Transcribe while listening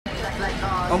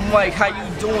I'm like, how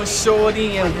you doing,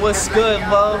 shorty, and what's good,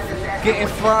 love? Getting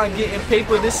fine, getting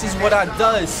paper, this is what I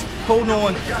does. Hold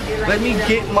on, let me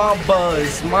get my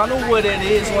buzz. I know what it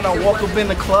is when I walk up in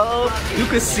the club. You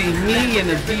can see me in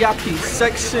the VIP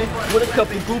section with a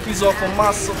couple groupies off of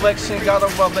my selection. Got a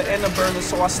rubber and a burner,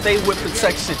 so I stay with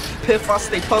protection. Piff, I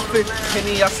stay puffin',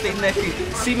 Henny, I stay naked.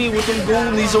 See me with them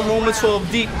goonies, aroma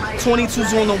 12 deep.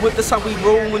 22s on the whip, that's how we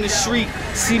roll in the street.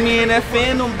 See me in that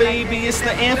Phantom, baby, it's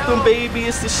the anthem, baby.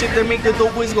 It's the shit that make the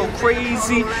dope boys go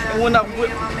crazy. And when I whip,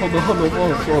 hold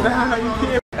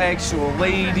on. Actual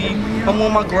lady, I'm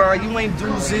on my grind, you ain't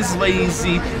dudes is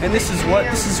lazy. And this is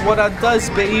what I does,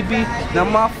 baby. Now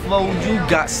my flow you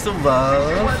got to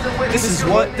love. This is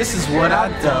what I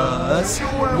does.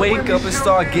 Wake up and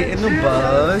start getting the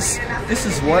buzz. This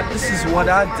is what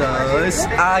I does.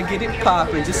 I get it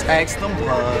poppin', just ask them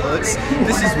bloods.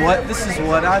 This is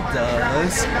what I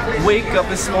does. Wake up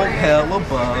and smoke hella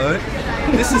bud.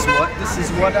 This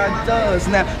is what I does.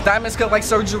 Now diamonds cut like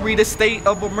surgery, the state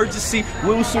of emergency.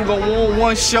 We'll soon go on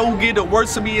one show, get the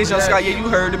words to me is Young Sky. Yeah, you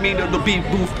heard of me, the beat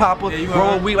booth popper.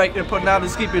 Roll we like to put out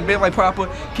this, keep it bent like proper.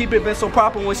 Keep it bent so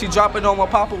proper when she drop it on my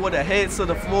popper with her head to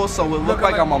the floor, so it look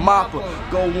like I'm a mopper.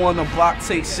 Go on the block,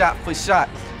 take shot for shot.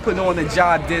 Put on the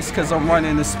jaw disc cause I'm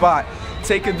running the spot.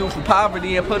 Take a dude for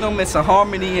poverty and put them in some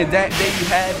harmony, and that day you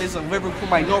have is a lyrical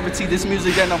minority. This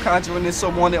music that I'm conjuring is so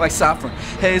on it like saffron.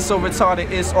 Head so retarded,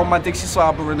 it's on my dick, she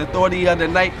slobbering. Authority of the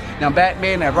night, now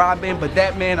Batman and Robin, but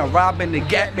that man a Robin, the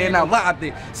Gap man I lied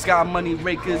it. Sky money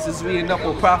rakers is reading up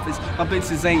on profits. My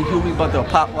bitches ain't Huey, but they'll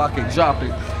pop, lock, and drop it.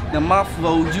 Now my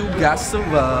flow you got to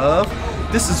love.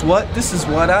 This is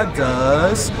what I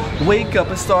does. Wake up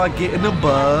and start getting the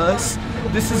buzz.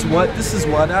 This is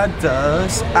what I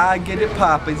does. I get it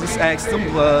poppin', just ask them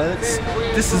bloods.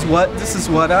 This is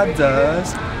what I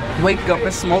does. Wake up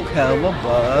and smoke hella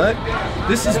bud.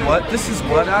 This is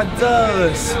what I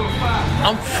does.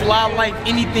 I'm fly like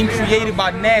anything created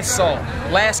by NASA.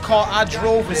 Last car I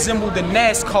drove resembled the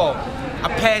NASCAR. I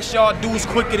pass y'all dudes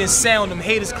quicker than sound. Them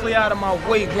haters clear out of my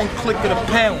way, one click of the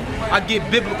pound. I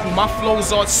get biblical, my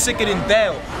flows are sicker than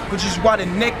thou, which is why the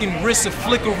neck and wrists are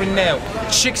flickering now.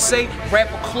 Chicks say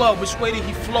rap a club, which way did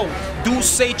he flow? Dudes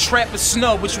say trap a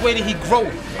snub, which way did he grow?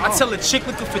 I tell a chick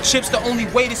looking for chips, the only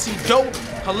way to see dough.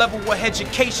 Her level of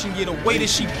education, yeah, the way that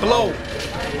she blow.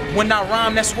 When I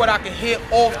rhyme, that's what I can hear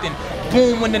often.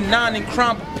 Boom when the 9 and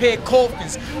crime prepared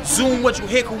coffins. Zoom what you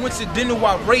hear coincidental,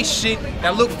 I race shit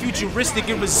that look futuristic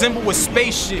and resemble a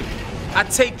spaceship. I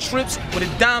take trips with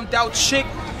a dimed out chick,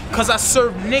 cause I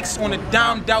serve nicks on a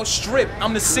dimed out strip.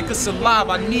 I'm the sickest alive,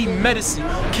 I need medicine.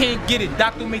 Can't get it,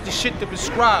 doctor make the shit to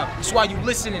prescribe. That's why you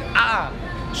listen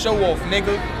and show off,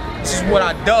 nigga. This is what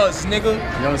I does, nigga.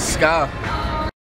 Young Sky.